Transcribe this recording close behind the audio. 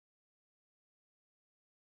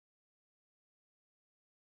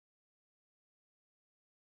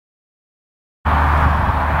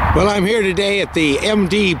Well, I'm here today at the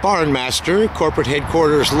MDBarnmaster Corporate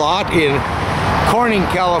Headquarters lot in Corning,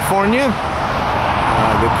 California.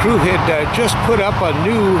 The crew had just put up a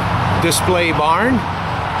new display barn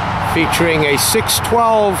featuring a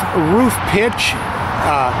 612 roof pitch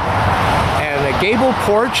and a gable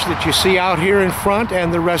porch that you see out here in front,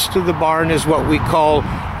 and the rest of the barn is what we call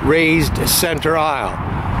raised center aisle.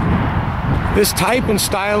 This type and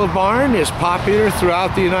style of barn is popular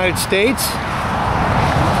throughout the United States.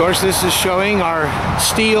 Of course, this is showing our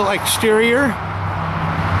steel exterior,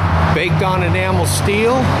 baked on enamel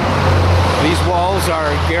steel. These walls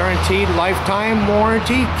are guaranteed lifetime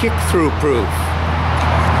warranty, kick-thru proof.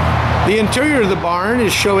 The interior of the barn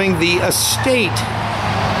is showing the estate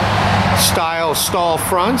style stall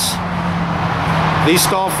fronts. These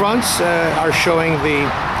stall fronts are showing the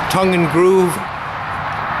tongue and groove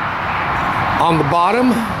on the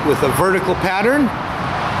bottom with a vertical pattern.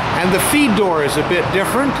 And the feed door is a bit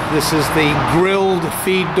different. This is the grilled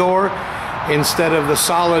feed door instead of the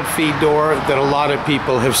solid feed door that a lot of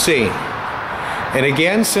people have seen. And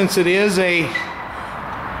again, since it is a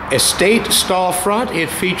estate stall front, it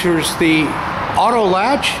features the auto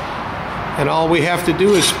latch, and all we have to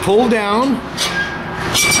do is pull down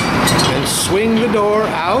and swing the door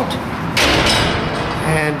out,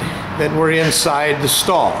 and then we're inside the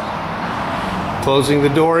stall. Closing the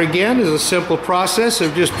door again is a simple process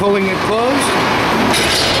of just pulling it closed,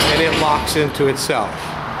 and it locks into itself.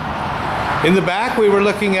 In the back, we were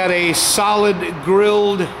looking at a solid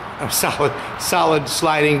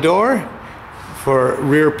sliding door for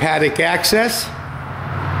rear paddock access.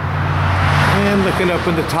 And looking up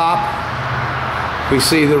in the top, we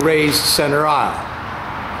see the raised center aisle.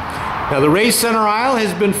 Now, the raised center aisle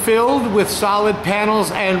has been filled with solid panels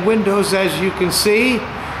and windows, as you can see.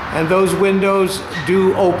 And those windows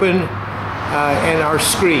do open and are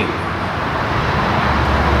screened.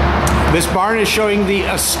 This barn is showing the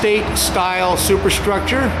estate style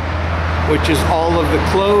superstructure, which is all of the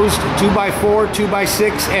closed 2x4,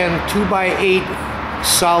 2x6, and 2x8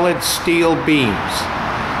 solid steel beams.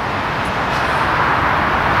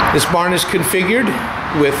 This barn is configured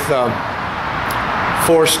with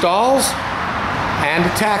 4 stalls and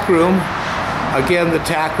a tack room. Again, the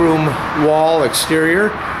tack room wall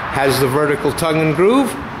exterior has the vertical tongue and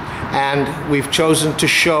groove, and we've chosen to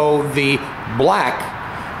show the black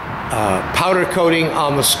powder coating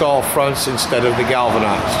on the stall fronts instead of the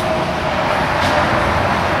galvanized.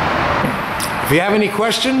 If you have any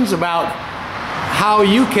questions about how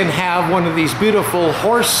you can have one of these beautiful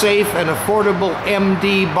horse-safe and affordable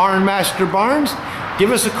MDBarnmaster barns,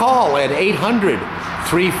 give us a call at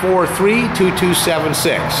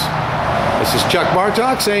 800-343-2276. This is Chuck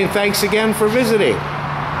Bartok saying thanks again for visiting.